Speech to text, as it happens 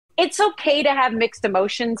it's okay to have mixed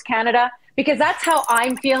emotions, Canada, because that's how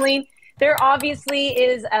I'm feeling. There obviously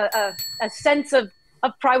is a sense of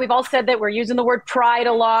pride. We've all said that we're using the word pride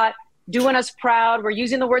a lot, doing us proud. We're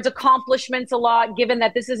using the words accomplishments a lot, given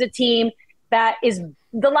that this is a team that is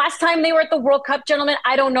the last time they were at the World Cup, gentlemen.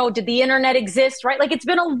 I don't know. Did the internet exist, right? Like, it's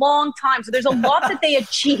been a long time. So there's a lot that they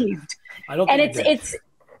achieved. I don't and think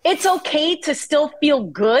it's okay to still feel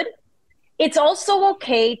good. It's also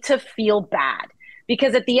okay to feel bad.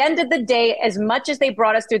 Because at the end of the day, as much as they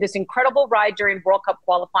brought us through this incredible ride during World Cup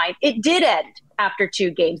qualifying, it did end after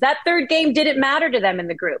 2 games. That third game didn't matter to them in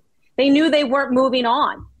the group. They knew they weren't moving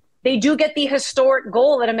on. They do get the historic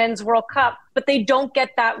goal at a men's World Cup, but they don't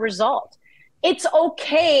get that result. It's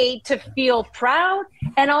okay to feel proud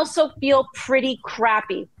and also feel pretty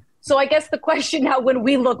crappy. So I guess the question now, when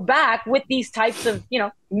we look back with these types of,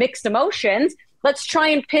 mixed emotions, let's try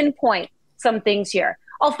and pinpoint some things here.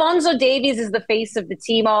 Alphonso Davies is the face of the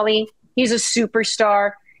team, Ollie. He's a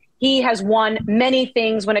superstar. He has won many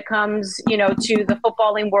things when it comes, to the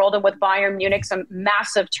footballing world, and with Bayern Munich, some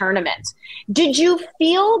massive tournaments. Did you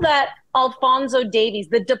feel that Alphonso Davies,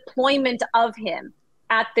 the deployment of him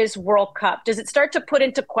at this World Cup, does it start to put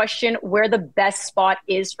into question where the best spot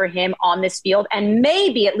is for him on this field? And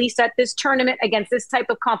maybe, at least at this tournament against this type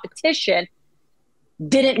of competition,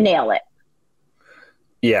 didn't nail it?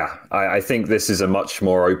 Yeah, I think this is a much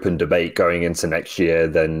more open debate going into next year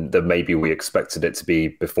than maybe we expected it to be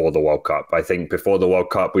before the World Cup. I think before the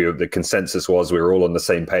World Cup, the consensus was we were all on the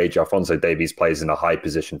same page. Alphonso Davies plays in a high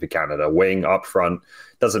position for Canada, wing, up front,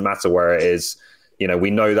 doesn't matter where it is.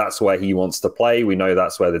 We know that's where he wants to play. We know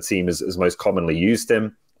that's where the team has most commonly used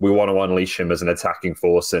him. We want to unleash him as an attacking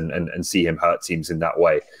force and see him hurt teams in that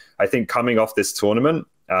way. I think coming off this tournament,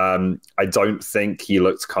 I don't think he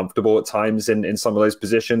looked comfortable at times in some of those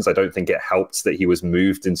positions. I don't think it helped that he was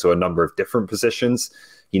moved into a number of different positions.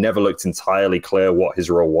 He never looked entirely clear what his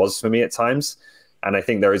role was for me at times. And I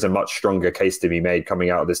think there is a much stronger case to be made coming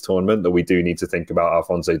out of this tournament that we do need to think about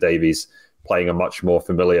Alphonso Davies playing a much more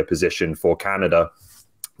familiar position for Canada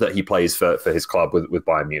that he plays for his club with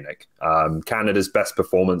Bayern Munich. Canada's best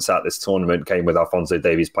performance at this tournament came with Alphonso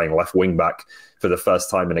Davies playing left wing back for the first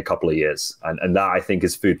time in a couple of years. And that, I think,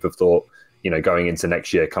 is food for thought, going into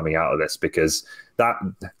next year coming out of this, because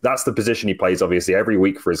that's the position he plays, obviously, every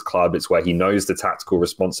week for his club. It's where he knows the tactical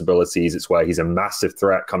responsibilities. It's where he's a massive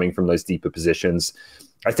threat coming from those deeper positions.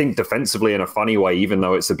 I think defensively, in a funny way, even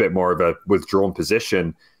though it's a bit more of a withdrawn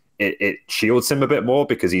position, it shields him a bit more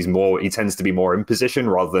because he tends to be more in position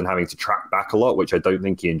rather than having to track back a lot, which I don't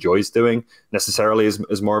think he enjoys doing necessarily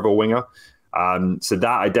as more of a winger. So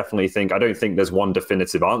that I definitely think, I don't think there's one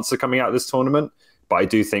definitive answer coming out of this tournament, but I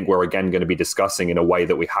do think we're again going to be discussing in a way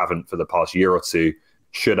that we haven't for the past year or two,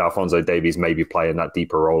 should Alphonso Davies maybe play in that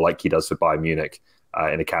deeper role like he does for Bayern Munich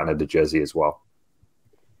in a Canada jersey as well.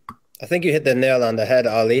 I think you hit the nail on the head,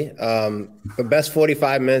 Ali. The best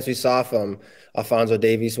 45 minutes we saw from Alphonso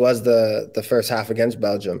Davies was the first half against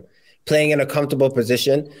Belgium, playing in a comfortable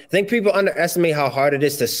position. I think people underestimate how hard it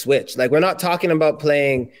is to switch. Like, we're not talking about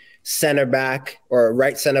playing center back or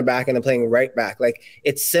right center back and then playing right back. Like,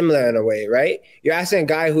 it's similar in a way, right? You're asking a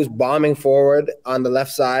guy who's bombing forward on the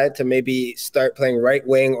left side to maybe start playing right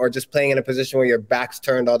wing, or just playing in a position where your back's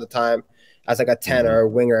turned all the time as like a 10 or a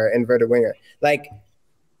winger, inverted winger. Like,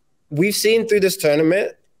 we've seen through this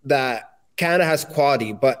tournament that Canada has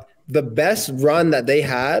quality, but the best run that they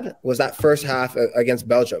had was that first half against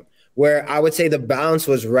Belgium, where I would say the balance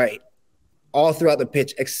was right all throughout the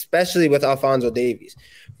pitch, especially with Alphonso Davies.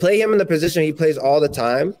 Play him in the position he plays all the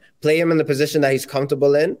time, play him in the position that he's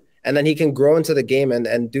comfortable in, and then he can grow into the game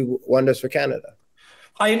and do wonders for Canada.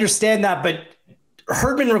 I understand that, but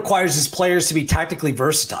Herdman requires his players to be tactically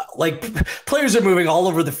versatile. Like, players are moving all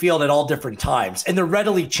over the field at all different times, and they're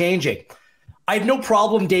readily changing. I have no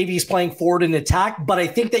problem Davies playing forward in attack, but I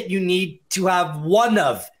think that you need to have one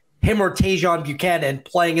of him or Tajon Buchanan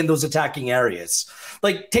playing in those attacking areas.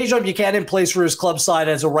 Like, Tajon Buchanan plays for his club side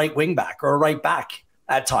as a right wing back or a right back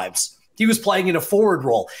at times. He was playing in a forward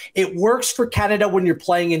role. It works for Canada when you're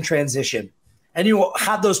playing in transition and you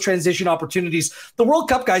have those transition opportunities. The World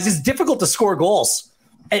Cup, guys, is difficult to score goals.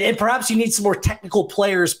 And perhaps you need some more technical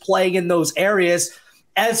players playing in those areas.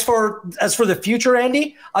 As for the future,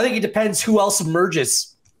 Andy, I think it depends who else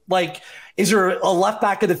emerges. Like, is there a left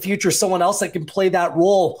back of the future, someone else that can play that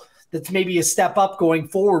role that's maybe a step up going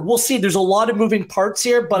forward? We'll see. There's a lot of moving parts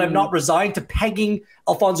here, but I'm not resigned to pegging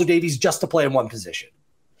Alphonso Davies just to play in one position.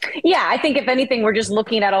 Yeah, I think if anything, we're just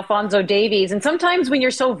looking at Alphonso Davies. And sometimes when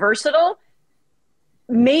you're so versatile,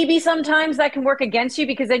 maybe sometimes that can work against you,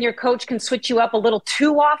 because then your coach can switch you up a little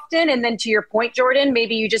too often. And then, to your point, Jordan,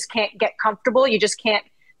 maybe you just can't get comfortable. You just can't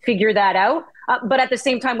figure that out. But at the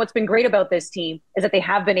same time, what's been great about this team is that they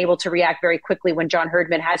have been able to react very quickly when John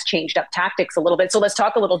Herdman has changed up tactics a little bit. So let's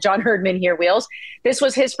talk a little John Herdman here, Wheels. This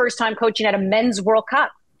was his first time coaching at a men's World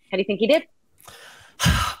Cup. How do you think he did?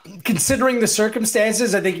 Considering the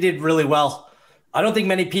circumstances, I think he did really well. I don't think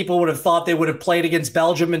many people would have thought they would have played against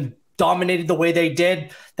Belgium and dominated the way they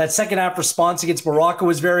did. That second half response against Morocco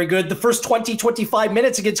was very good. The first 20, 25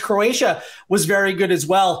 minutes against Croatia was very good as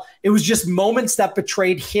well. It was just moments that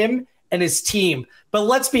betrayed him and his team. But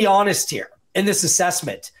let's be honest here in this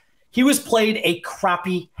assessment. He was played a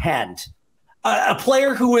crappy hand. A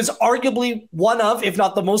player who is arguably one of, if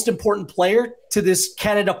not the most important player to this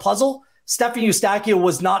Canada puzzle, Stefan Eustáquio,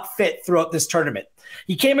 was not fit throughout this tournament.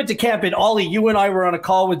 He came into camp, and Ollie, you and I were on a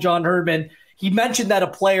call with John Herdman. He mentioned that a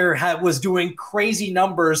player was doing crazy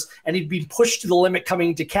numbers and he'd been pushed to the limit coming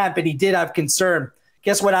into camp, and he did have concern.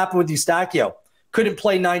 Guess what happened with Eustáquio? Couldn't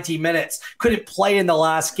play 90 minutes, couldn't play in the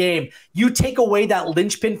last game. You take away that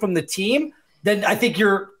linchpin from the team, then I think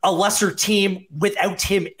you're a lesser team without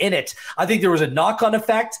him in it. I think there was a knock-on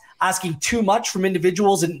effect, asking too much from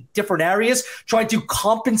individuals in different areas, trying to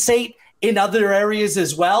compensate in other areas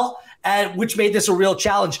as well, and which made this a real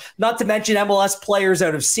challenge. Not to mention MLS players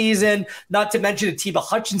out of season, not to mention Atiba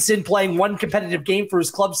Hutchinson playing one competitive game for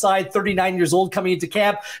his club side, 39 years old coming into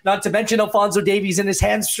camp, not to mention Alphonso Davies in his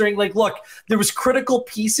hamstring. Like, look, there was critical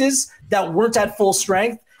pieces that weren't at full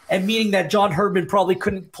strength, and meaning that John Herdman probably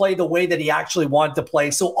couldn't play the way that he actually wanted to play.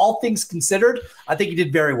 So all things considered, I think he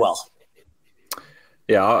did very well.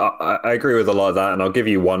 Yeah, I agree with a lot of that, and I'll give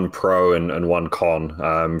you one pro and one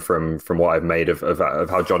con from what I've made of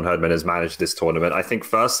how John Herdman has managed this tournament. I think,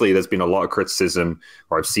 firstly, there's been a lot of criticism,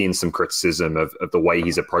 or I've seen some criticism of the way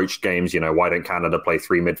he's approached games. You know, why don't Canada play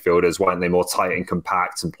three midfielders? Why aren't they more tight and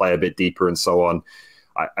compact and play a bit deeper and so on?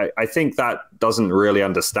 I think that doesn't really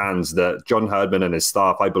understand that John Herdman and his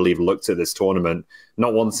staff, I believe, looked at this tournament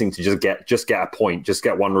not wanting to just get a point, just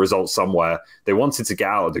get one result somewhere. They wanted to get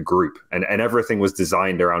out of the group, and everything was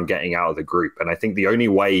designed around getting out of the group. And I think the only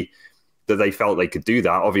way that they felt they could do that,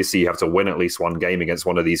 obviously you have to win at least one game against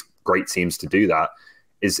one of these great teams to do that,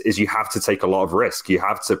 is you have to take a lot of risk. You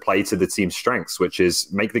have to play to the team's strengths, which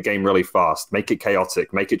is make the game really fast, make it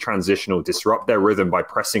chaotic, make it transitional, disrupt their rhythm by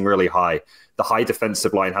pressing really high. The high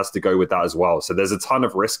defensive line has to go with that as well. So there's a ton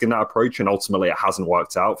of risk in that approach, and ultimately it hasn't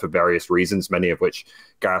worked out for various reasons, many of which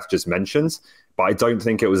Gareth just mentioned. But I don't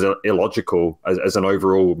think it was illogical as an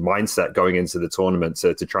overall mindset going into the tournament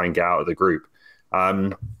to try and get out of the group.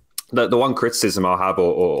 The one criticism I'll have,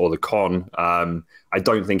 or the con, I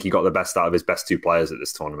don't think he got the best out of his best two players at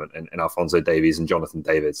this tournament, in Alphonso Davies and Jonathan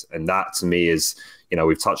David. And that, to me, is, you know,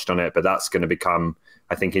 we've touched on it, but that's going to become,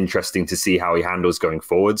 I think, interesting to see how he handles going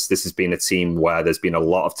forwards. This has been a team where there's been a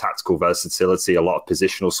lot of tactical versatility, a lot of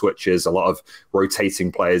positional switches, a lot of rotating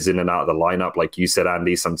players in and out of the lineup. Like you said,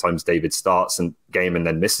 Andy, sometimes David starts a game and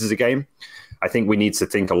then misses a game. I think we need to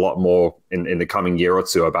think a lot more in the coming year or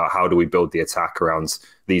two about how do we build the attack around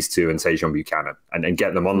these two and Tajon Buchanan, and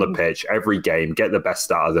get them on the pitch every game, get the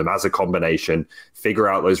best out of them as a combination, figure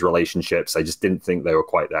out those relationships. I just didn't think they were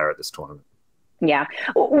quite there at this tournament. Yeah.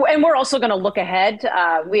 And we're also going to look ahead.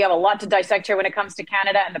 We have a lot to dissect here when it comes to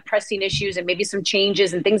Canada and the pressing issues and maybe some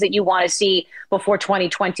changes and things that you want to see before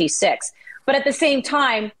 2026. But at the same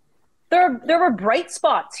time, there were bright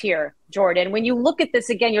spots here, Jordan. When you look at this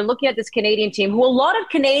again, you're looking at this Canadian team, who a lot of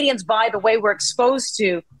Canadians, by the way, were exposed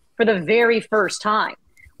to for the very first time.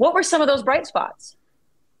 What were some of those bright spots?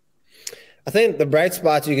 I think the bright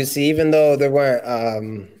spots you can see, even though there weren't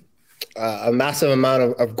a massive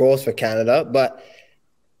amount of goals for Canada, but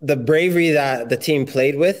the bravery that the team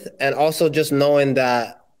played with, and also just knowing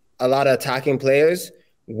that a lot of attacking players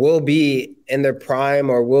will be in their prime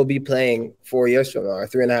or will be playing 4 years from now or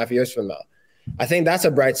 3.5 years from now. I think that's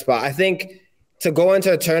a bright spot. I think to go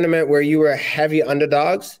into a tournament where you were heavy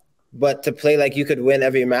underdogs, but to play like you could win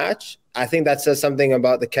every match, I think that says something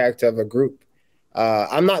about the character of a group.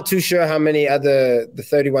 I'm not too sure how many the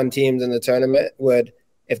 31 teams in the tournament would,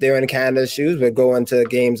 if they were in Canada's shoes, would go into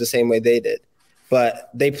games the same way they did.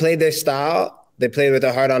 But they played their style. They played with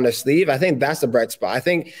their heart on their sleeve. I think that's the bright spot. I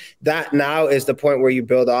think that now is the point where you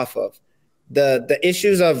build off of. The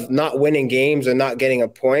issues of not winning games or not getting a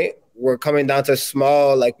point were coming down to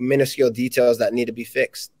small, like minuscule details that need to be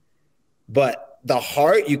fixed. But the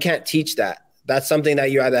heart, you can't teach that. That's something that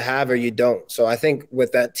you either have or you don't. So I think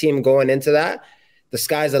with that team going into that, the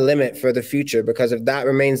sky's the limit for the future, because if that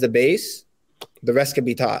remains the base, the rest can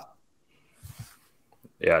be taught.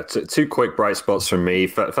 Yeah, two quick bright spots from me.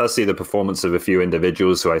 Firstly, the performance of a few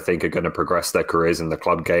individuals who I think are going to progress their careers in the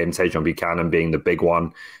club game. Tajon Buchanan being the big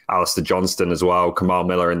one, Alistair Johnston as well. Kamal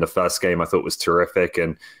Miller in the first game I thought was terrific.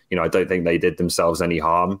 And, I don't think they did themselves any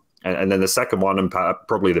harm. And then the second one, and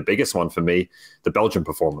probably the biggest one for me, the Belgian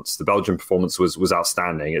performance. The Belgian performance was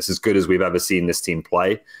outstanding. It's as good as we've ever seen this team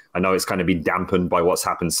play. I know it's kind of been dampened by what's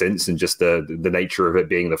happened since and just the nature of it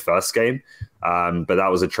being the first game. But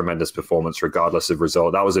that was a tremendous performance regardless of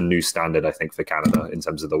result. That was a new standard, I think, for Canada in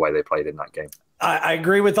terms of the way they played in that game. I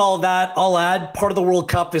agree with all of that. I'll add part of the World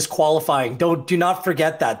Cup is qualifying. Do not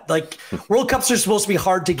forget that. Like, World Cups are supposed to be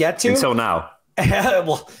hard to get to. Until now.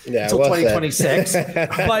 Well, until 2026.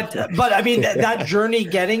 but I mean, that journey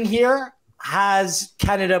getting here has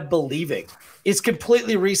Canada believing. It's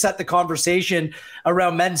completely reset the conversation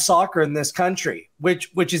around men's soccer in this country,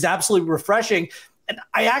 which is absolutely refreshing. And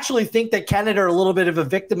I actually think that Canada are a little bit of a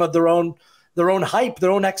victim of their own hype,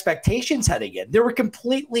 their own expectations heading in. They were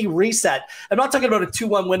completely reset. I'm not talking about a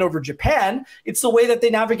 2-1 win over Japan. It's the way that they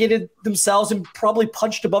navigated themselves and probably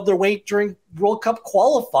punched above their weight during World Cup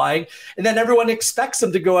qualifying. And then everyone expects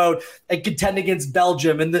them to go out and contend against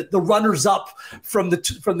Belgium and the runners-up from the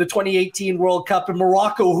 2018 World Cup, and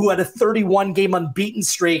Morocco, who had a 31-game unbeaten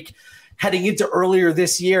streak heading into earlier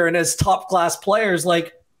this year. And as top-class players,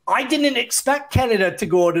 like, I didn't expect Canada to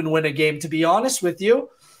go out and win a game, to be honest with you.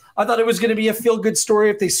 I thought it was going to be a feel-good story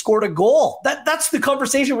if they scored a goal. That's the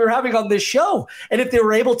conversation we were having on this show. And if they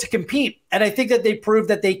were able to compete. And I think that they proved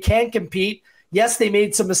that they can compete. Yes, they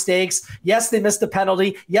made some mistakes. Yes, they missed a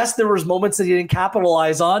penalty. Yes, there was moments that they didn't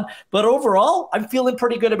capitalize on. But overall, I'm feeling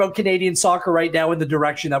pretty good about Canadian soccer right now in the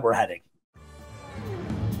direction that we're heading.